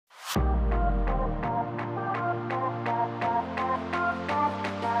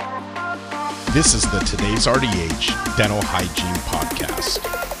This is the Today's RDH Dental Hygiene Podcast,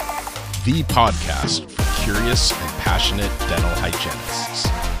 the podcast for curious and passionate dental hygienists.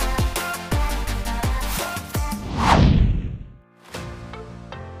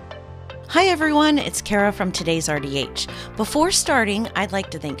 Hi everyone, it's Kara from Today's RDH. Before starting, I'd like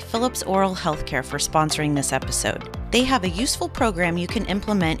to thank Philips Oral Healthcare for sponsoring this episode. They have a useful program you can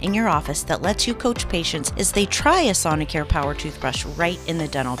implement in your office that lets you coach patients as they try a Sonicare Power Toothbrush right in the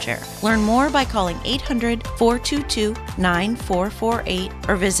dental chair. Learn more by calling 800-422-9448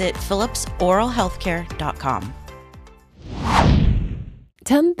 or visit philipsoralhealthcare.com.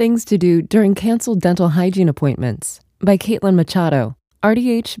 10 Things to Do During Canceled Dental Hygiene Appointments by Caitlin Machado,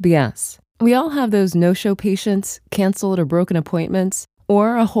 RDH-BS. We all have those no-show patients, canceled or broken appointments,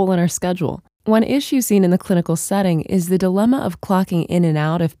 or a hole in our schedule. One issue seen in the clinical setting is the dilemma of clocking in and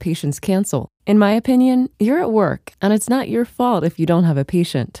out if patients cancel. In my opinion, you're at work, and it's not your fault if you don't have a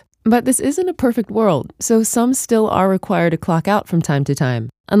patient. But this isn't a perfect world, so some still are required to clock out from time to time.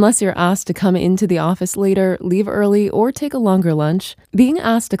 Unless you're asked to come into the office later, leave early, or take a longer lunch, being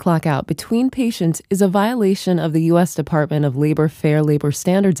asked to clock out between patients is a violation of the U.S. Department of Labor Fair Labor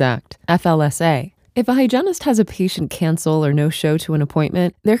Standards Act, FLSA. If a hygienist has a patient cancel or no-show to an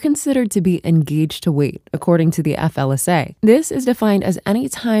appointment, they're considered to be engaged to wait, according to the FLSA. This is defined as any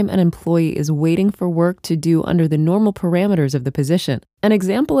time an employee is waiting for work to do under the normal parameters of the position. An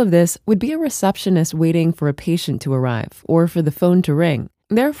example of this would be a receptionist waiting for a patient to arrive or for the phone to ring.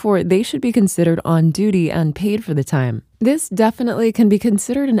 Therefore, they should be considered on duty and paid for the time. This definitely can be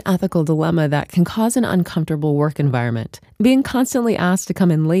considered an ethical dilemma that can cause an uncomfortable work environment. Being constantly asked to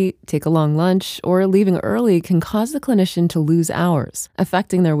come in late, take a long lunch, or leaving early can cause the clinician to lose hours,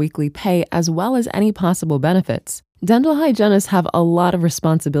 affecting their weekly pay as well as any possible benefits. Dental hygienists have a lot of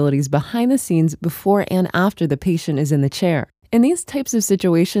responsibilities behind the scenes before and after the patient is in the chair. In these types of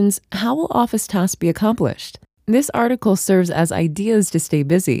situations, how will office tasks be accomplished? This article serves as ideas to stay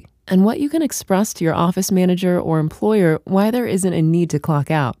busy and what you can express to your office manager or employer why there isn't a need to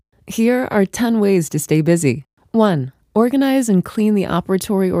clock out. Here are 10 ways to stay busy. 1. Organize and clean the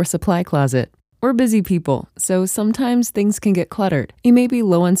operatory or supply closet. We're busy people, so sometimes things can get cluttered. You may be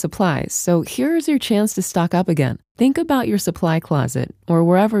low on supplies, so here's your chance to stock up again. Think about your supply closet or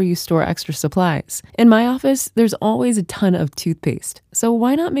wherever you store extra supplies. In my office, there's always a ton of toothpaste, so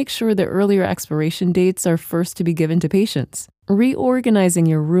why not make sure the earlier expiration dates are first to be given to patients? Reorganizing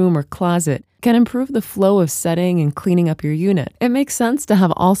your room or closet can improve the flow of setting and cleaning up your unit. It makes sense to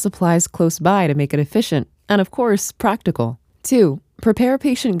have all supplies close by to make it efficient and, of course, practical. 2. Prepare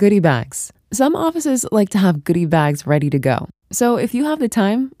patient goodie bags. Some offices like to have goodie bags ready to go. So if you have the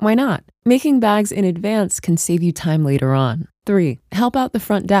time, why not? Making bags in advance can save you time later on. 3. Help out the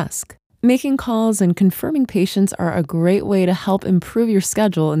front desk. Making calls and confirming patients are a great way to help improve your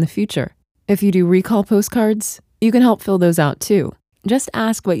schedule in the future. If you do recall postcards, you can help fill those out too. Just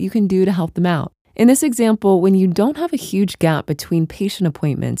ask what you can do to help them out. In this example, when you don't have a huge gap between patient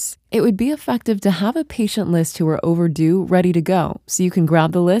appointments, it would be effective to have a patient list who are overdue ready to go so you can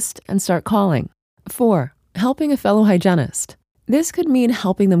grab the list and start calling. 4. Helping a fellow hygienist. This could mean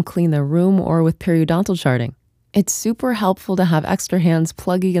helping them clean their room or with periodontal charting. It's super helpful to have extra hands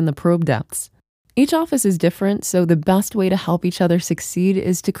plugging in the probe depths. Each office is different, so the best way to help each other succeed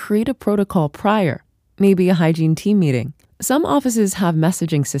is to create a protocol prior, maybe a hygiene team meeting. Some offices have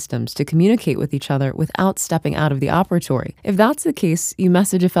messaging systems to communicate with each other without stepping out of the operatory. If that's the case, you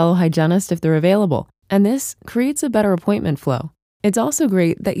message a fellow hygienist if they're available, and this creates a better appointment flow. It's also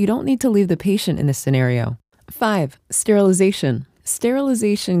great that you don't need to leave the patient in this scenario. 5. Sterilization.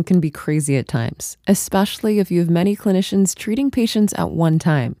 Sterilization can be crazy at times, especially if you have many clinicians treating patients at one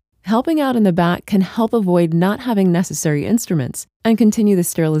time. Helping out in the back can help avoid not having necessary instruments and continue the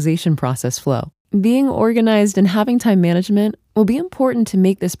sterilization process flow. Being organized and having time management will be important to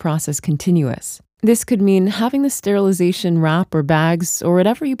make this process continuous. This could mean having the sterilization wrap or bags or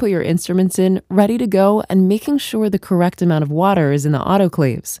whatever you put your instruments in ready to go and making sure the correct amount of water is in the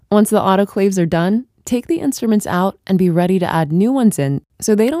autoclaves. Once the autoclaves are done, take the instruments out and be ready to add new ones in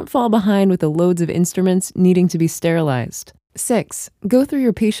so they don't fall behind with the loads of instruments needing to be sterilized. 6. Go through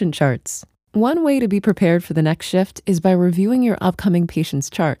your patient charts. One way to be prepared for the next shift is by reviewing your upcoming patient's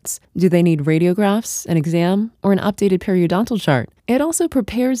charts. Do they need radiographs, an exam, or an updated periodontal chart? It also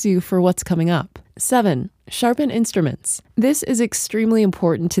prepares you for what's coming up. 7. Sharpen instruments. This is extremely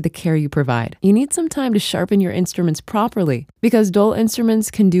important to the care you provide. You need some time to sharpen your instruments properly because dull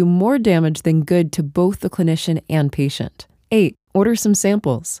instruments can do more damage than good to both the clinician and patient. 8. Order some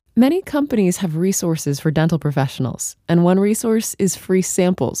samples. Many companies have resources for dental professionals, and one resource is free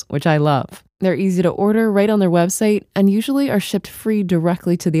samples, which I love. They're easy to order right on their website and usually are shipped free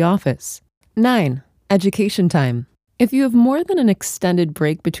directly to the office. 9. Education time. If you have more than an extended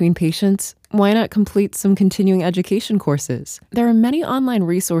break between patients, why not complete some continuing education courses? There are many online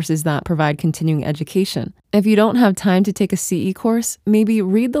resources that provide continuing education. If you don't have time to take a CE course, maybe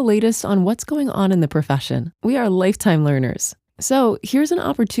read the latest on what's going on in the profession. We are lifetime learners. So here's an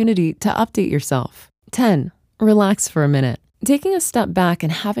opportunity to update yourself. 10. Relax for a minute. Taking a step back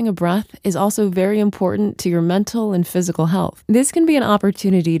and having a breath is also very important to your mental and physical health. This can be an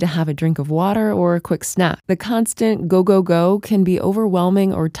opportunity to have a drink of water or a quick snack. The constant go can be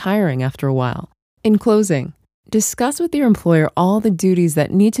overwhelming or tiring after a while. In closing, discuss with your employer all the duties that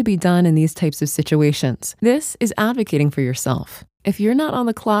need to be done in these types of situations. This is advocating for yourself. If you're not on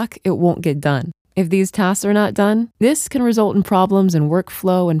the clock, it won't get done. If these tasks are not done, this can result in problems in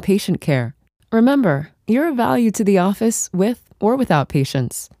workflow and patient care. Remember, you're of value to the office with or without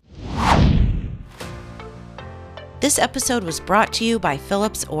patients. This episode was brought to you by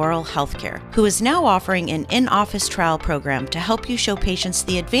Philips Oral Healthcare, who is now offering an in-office trial program to help you show patients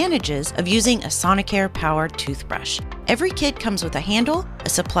the advantages of using a Sonicare-powered toothbrush. Every kit comes with a handle, a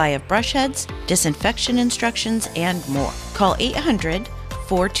supply of brush heads, disinfection instructions, and more. Call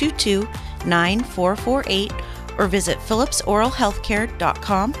 800-422-9448 or visit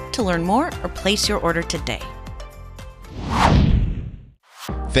philipsoralhealthcare.com to learn more or place your order today.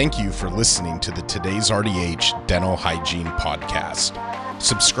 Thank you for listening to the Today's RDH Dental Hygiene Podcast.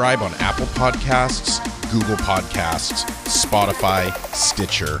 Subscribe on Apple Podcasts, Google Podcasts, Spotify,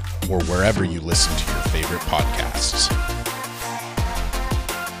 Stitcher, or wherever you listen to your favorite podcasts.